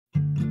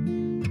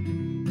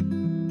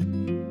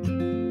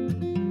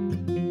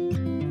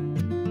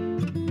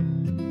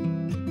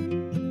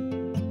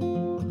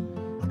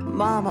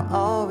Mama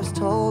always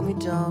told me,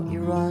 don't you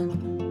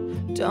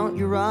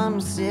run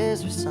with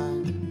scissors,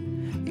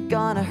 son, you're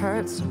gonna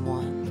hurt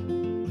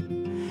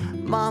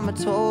someone. Mama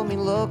told me,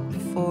 look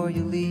before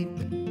you leap,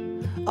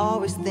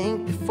 always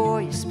think before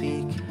you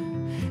speak,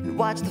 and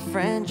watch the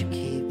friend you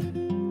keep.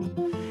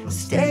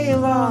 Stay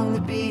along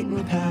the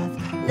beaten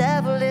path.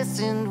 Never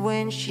listened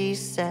when she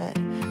said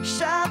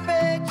sharp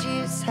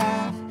edges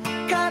have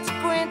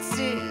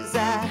consequences.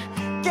 I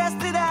guess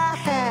that I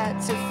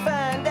had to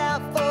find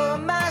out for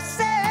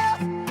myself.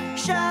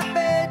 Sharp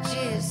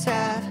edges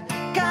have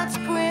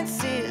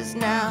consequences.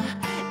 Now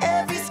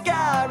every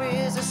scar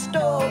is a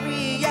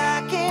story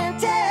I can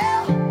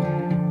tell.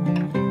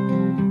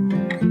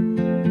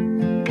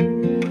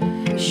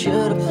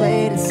 Should've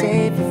played it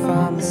safer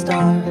from the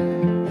start.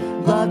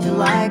 Loved you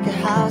like a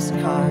house of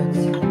cards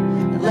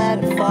and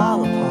let it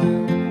fall apart.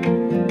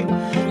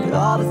 But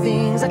all the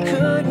things I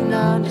couldn't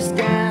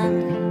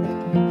understand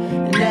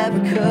and never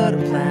could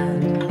have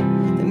planned,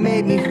 that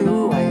made me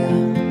who I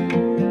am.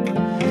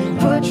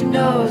 Put your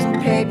nose in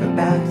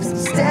paperbacks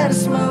instead of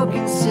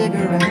smoking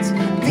cigarettes.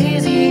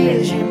 These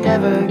years you're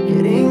never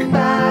getting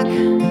back.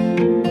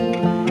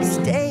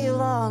 Stay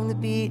along the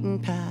beaten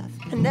path.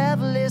 I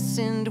never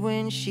listened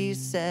when she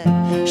said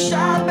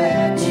sharp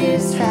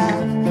edges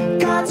have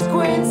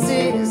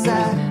consequences.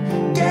 I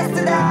guess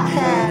that I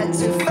had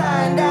to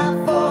find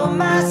out for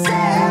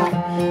myself.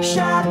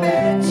 Sharp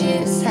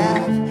edges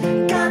have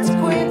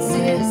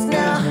consequences.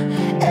 Now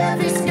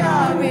every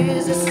scar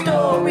is a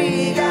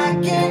story I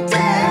can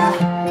tell.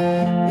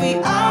 We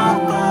all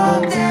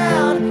fall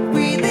down,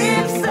 we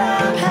live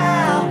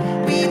somehow.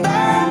 We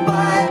learn,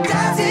 what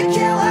does it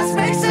kill us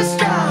makes us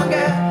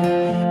stronger.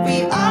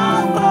 We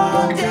all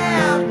fall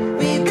down,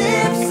 we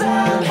live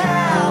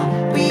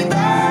somehow. We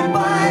learn,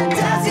 what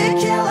does it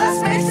kill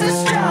us makes us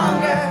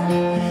stronger.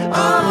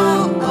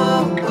 Oh,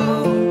 oh,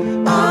 oh,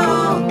 oh,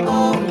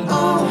 oh,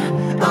 oh,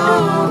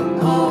 oh,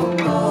 oh,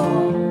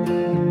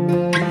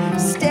 oh.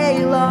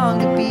 Stay along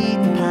the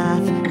beaten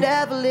path.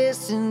 Never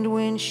listened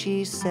when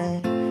she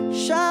said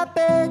sharp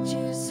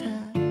edges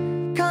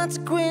have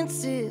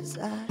consequences.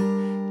 I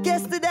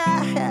guess that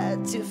I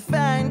had to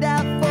find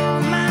out